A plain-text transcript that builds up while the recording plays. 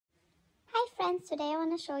Furfriends. Today I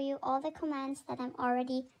want to show you all the commands that I'm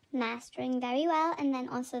already mastering very well, and then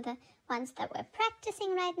also the ones that we're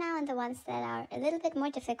practicing right now and the ones that are a little bit more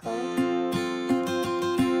difficult.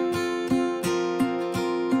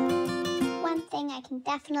 One thing I can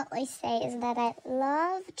definitely say is that I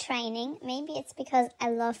love training. Maybe it's because I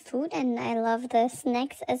love food and I love the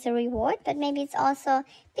snacks as a reward, but maybe it's also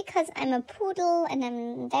because I'm a poodle and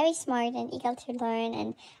I'm very smart and eager to learn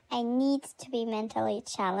and I need to be mentally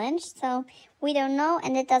challenged. So we don't know,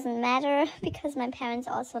 and it doesn't matter because my parents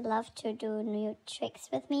also love to do new tricks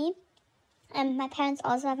with me. And my parents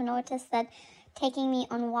also have noticed that taking me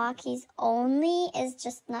on walkies only is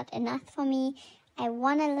just not enough for me. I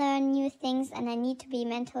want to learn new things and I need to be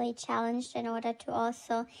mentally challenged in order to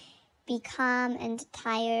also be calm and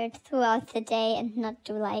tired throughout the day and not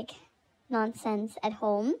do like nonsense at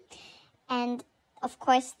home. And of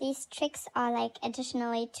course, these tricks are like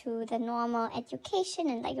additionally to the normal education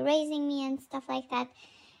and like raising me and stuff like that.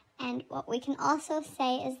 And what we can also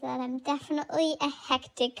say is that I'm definitely a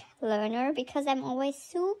hectic learner because I'm always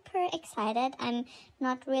super excited. I'm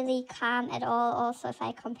not really calm at all. Also, if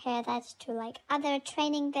I compare that to like other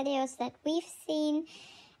training videos that we've seen.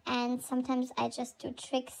 And sometimes I just do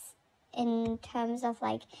tricks in terms of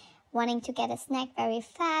like wanting to get a snack very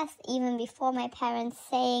fast, even before my parents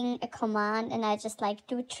saying a command. And I just like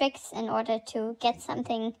do tricks in order to get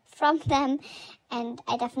something from them. And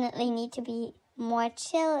I definitely need to be more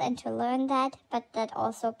chill and to learn that, but that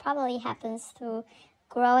also probably happens through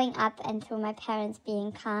growing up and through my parents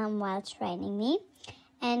being calm while training me.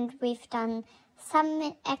 And we've done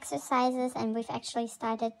some exercises and we've actually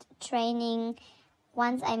started training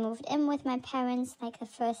once I moved in with my parents, like the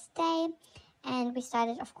first day. And we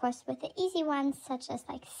started, of course, with the easy ones, such as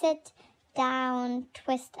like sit, down,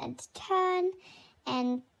 twist, and turn.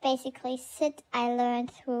 And basically sit, I learned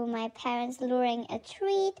through my parents luring a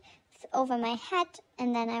treat over my head,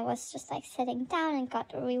 and then I was just like sitting down and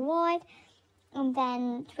got a reward. And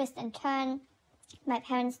then twist and turn, my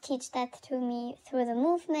parents teach that to me through the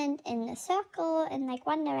movement in a circle in like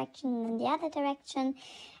one direction and then the other direction,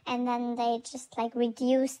 and then they just like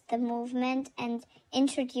reduced the movement and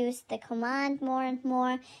introduced the command more and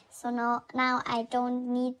more. So now I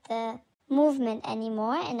don't need the movement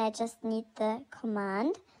anymore and I just need the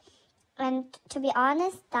command. And to be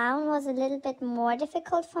honest, down was a little bit more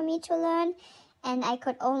difficult for me to learn. And I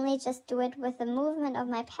could only just do it with the movement of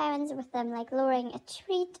my parents, with them like lowering a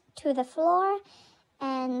treat to the floor.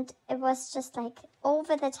 And it was just like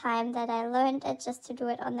over the time that I learned it just to do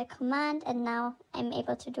it on the command. And now I'm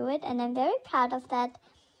able to do it. And I'm very proud of that.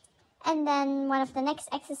 And then one of the next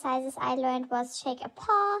exercises I learned was shake a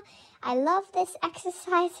paw. I love this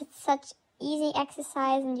exercise. It's such easy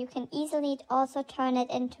exercise and you can easily also turn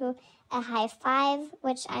it into a high five,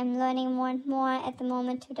 which I'm learning more and more at the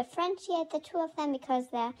moment to differentiate the two of them because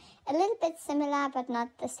they're a little bit similar but not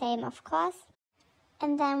the same, of course.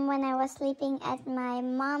 And then when I was sleeping at my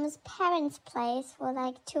mom's parents' place for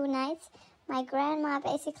like 2 nights, my grandma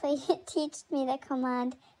basically taught me the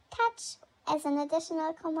command touch as an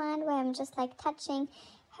additional command where I'm just like touching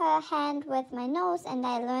her hand with my nose, and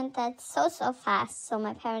I learned that so fast. So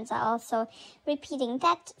my parents are also repeating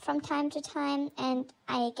that from time to time, and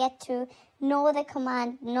I get to know the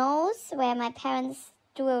command nose, where my parents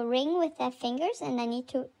do a ring with their fingers and I need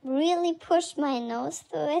to really push my nose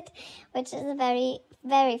through it, which is a very,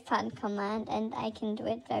 very fun command and I can do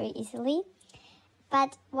it very easily.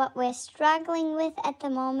 But what we're struggling with at the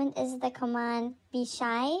moment is the command be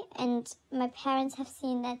shy, and my parents have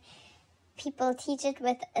seen that people teach it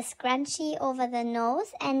with a scrunchie over the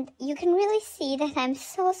nose, and you can really see that I'm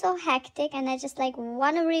so hectic and I just like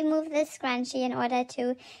want to remove this scrunchie in order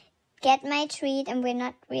to get my treat, and we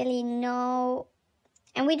don't really know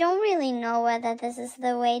whether this is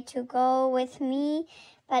the way to go with me,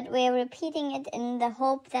 but we're repeating it in the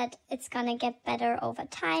hope that it's gonna get better over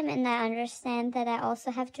time. And I understand that I also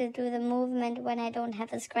have to do the movement when I don't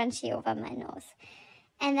have a scrunchie over my nose.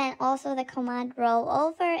 And then also the command roll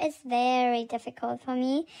over is very difficult for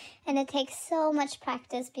me. And it takes so much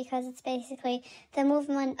practice because it's basically the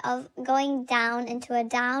movement of going down into a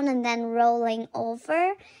down and then rolling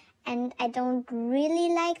over. And I don't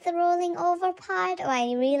really like the rolling over part, or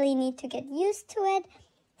I really need to get used to it.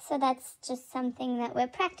 So that's just something that we're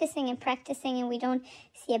practicing and we don't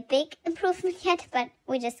see a big improvement yet, but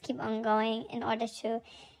we just keep on going in order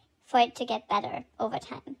for it to get better over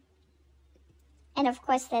time. And of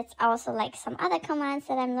course, that's also like some other commands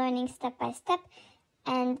that I'm learning step by step.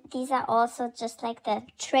 And these are also just like the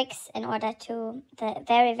tricks in order to the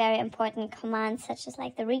very, very important commands, such as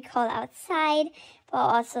like the recall outside, but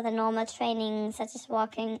also the normal training, such as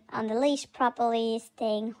walking on the leash properly,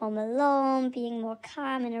 staying home alone, being more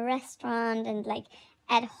calm in a restaurant and like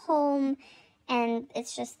at home. And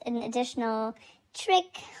it's just an additional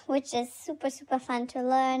trick, which is super, super fun to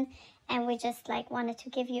learn. And we just like wanted to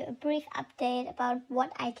give you a brief update about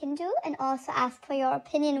what I can do, and also ask for your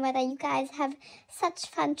opinion whether you guys have such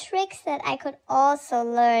fun tricks that I could also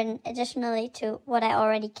learn additionally to what I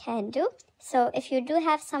already can do. So if you do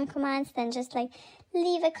have some commands, then just like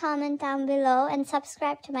leave a comment down below and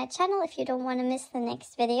subscribe to my channel if you don't want to miss the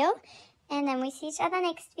next video. And then we see each other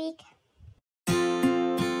next week.